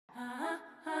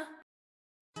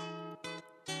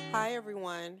Hi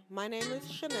everyone, my name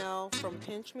is Chanel from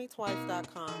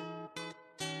pinchmetwice.com.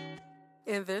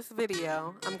 In this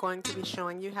video, I'm going to be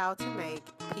showing you how to make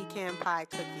pecan pie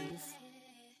cookies.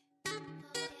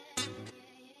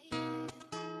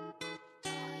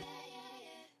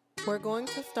 We're going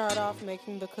to start off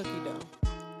making the cookie dough.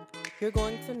 You're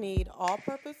going to need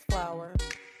all-purpose flour,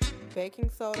 baking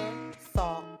soda,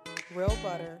 salt, real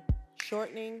butter,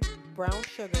 shortening, brown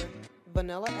sugar,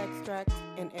 vanilla extract,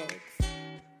 and eggs.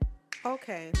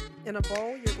 Okay, in a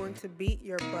bowl, you're going to beat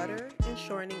your butter and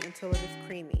shortening until it is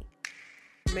creamy.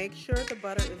 Make sure the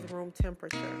butter is room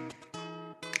temperature.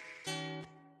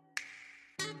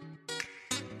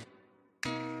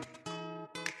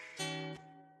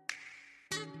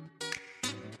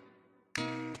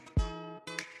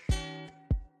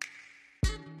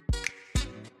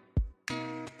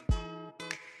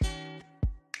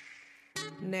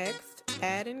 Next,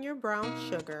 add in your brown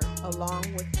sugar along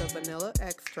with the vanilla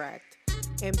extract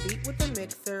and beat with the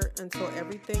mixer until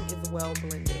everything is well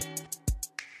blended.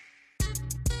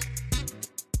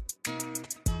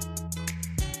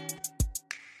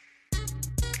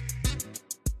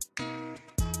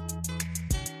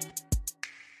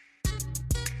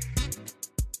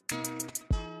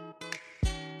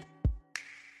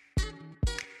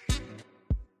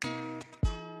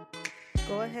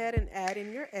 Go ahead and add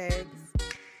in your eggs.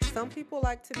 Some people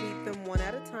like to beat them one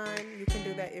at a time. You can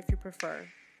do that if you prefer.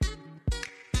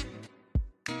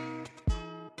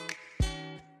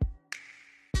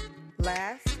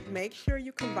 Last, make sure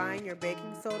you combine your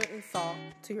baking soda and salt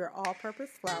to your all-purpose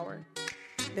flour.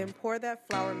 Then pour that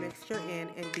flour mixture in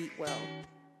and beat well.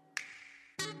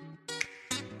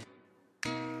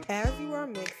 As you are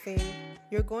mixing,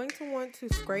 you're going to want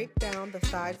to scrape down the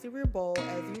sides of your bowl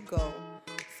as you go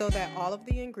so that all of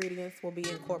the ingredients will be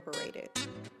incorporated.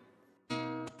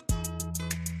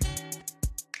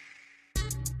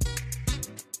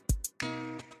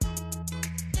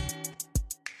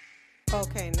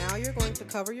 Okay, now you're going to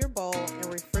cover your bowl and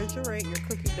refrigerate your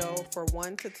cookie dough for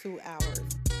 1 to 2 hours.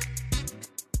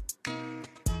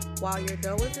 While your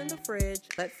dough is in the fridge,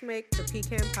 let's make the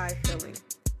pecan pie filling.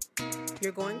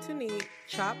 You're going to need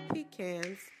chopped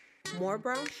pecans, more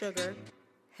brown sugar,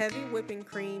 heavy whipping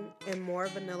cream, and more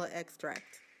vanilla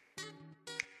extract.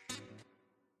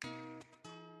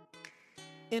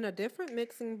 In a different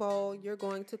mixing bowl, you're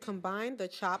going to combine the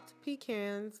chopped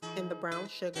pecans and the brown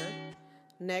sugar.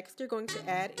 Next, you're going to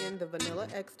add in the vanilla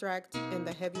extract and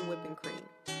the heavy whipping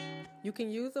cream. You can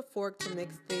use a fork to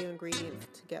mix the ingredients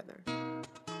together.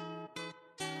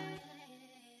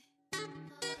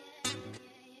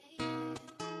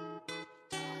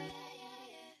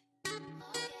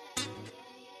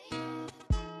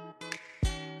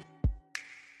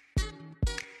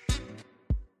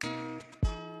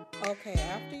 Okay,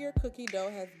 after your cookie dough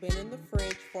has been in the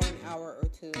fridge for an hour or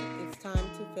two, it's time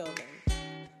to fill them.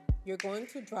 You're going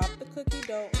to drop the cookie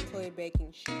dough onto a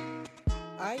baking sheet.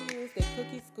 I used a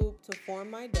cookie scoop to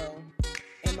form my dough,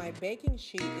 and my baking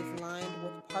sheet is lined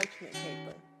with parchment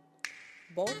paper.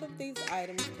 Both of these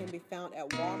items can be found at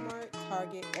Walmart,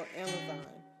 Target, or Amazon,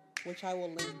 which I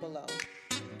will link below.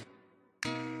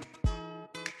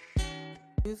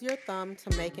 Use your thumb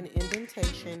to make an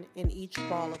indentation in each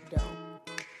ball of dough.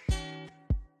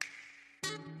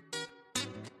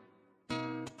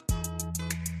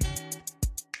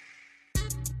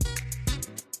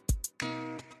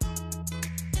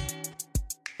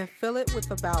 And fill it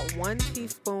with about 1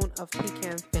 teaspoon of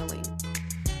pecan filling.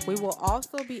 We will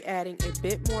also be adding a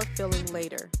bit more filling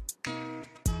later.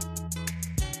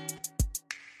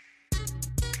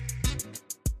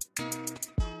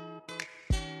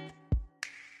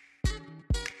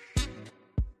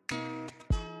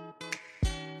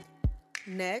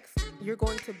 Next, you're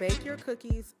going to bake your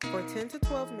cookies for 10 to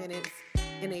 12 minutes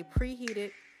in a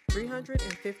preheated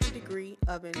 350-degree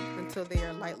oven until they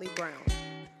are lightly brown.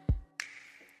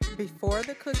 Before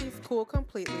the cookies cool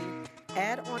completely,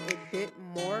 add on a bit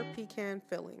more pecan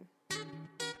filling.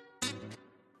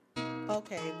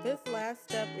 Okay, this last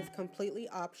step is completely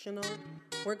optional.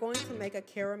 We're going to make a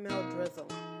caramel drizzle.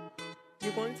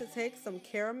 You're going to take some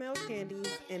caramel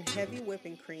candies and heavy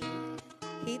whipping cream,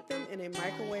 heat them in a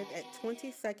microwave at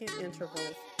 20-second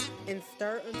intervals, and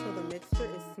stir until the mixture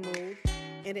is smooth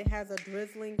and it has a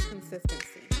drizzling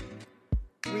consistency.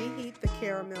 Reheat the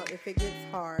caramel if it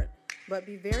gets hard, but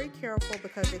be very careful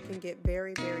because it can get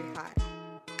very, very hot.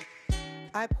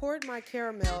 I poured my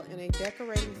caramel in a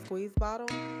decorating squeeze bottle,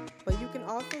 but you can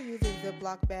also use a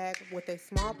Ziploc bag with a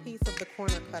small piece of the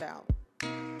corner cut out.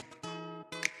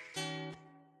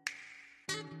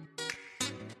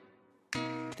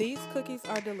 These cookies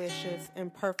are delicious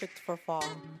and perfect for fall.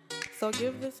 So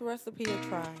give this recipe a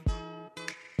try.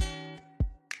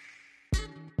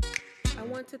 I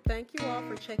want to thank you all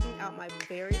for checking out my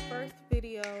very first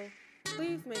video.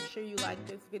 Please make sure you like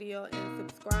this video and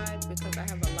subscribe because I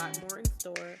have a lot more in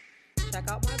store.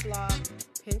 Check out my blog,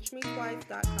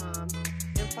 pinchmetwice.com,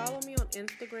 and follow me on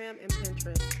Instagram and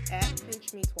Pinterest at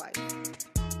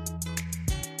pinchmetwice.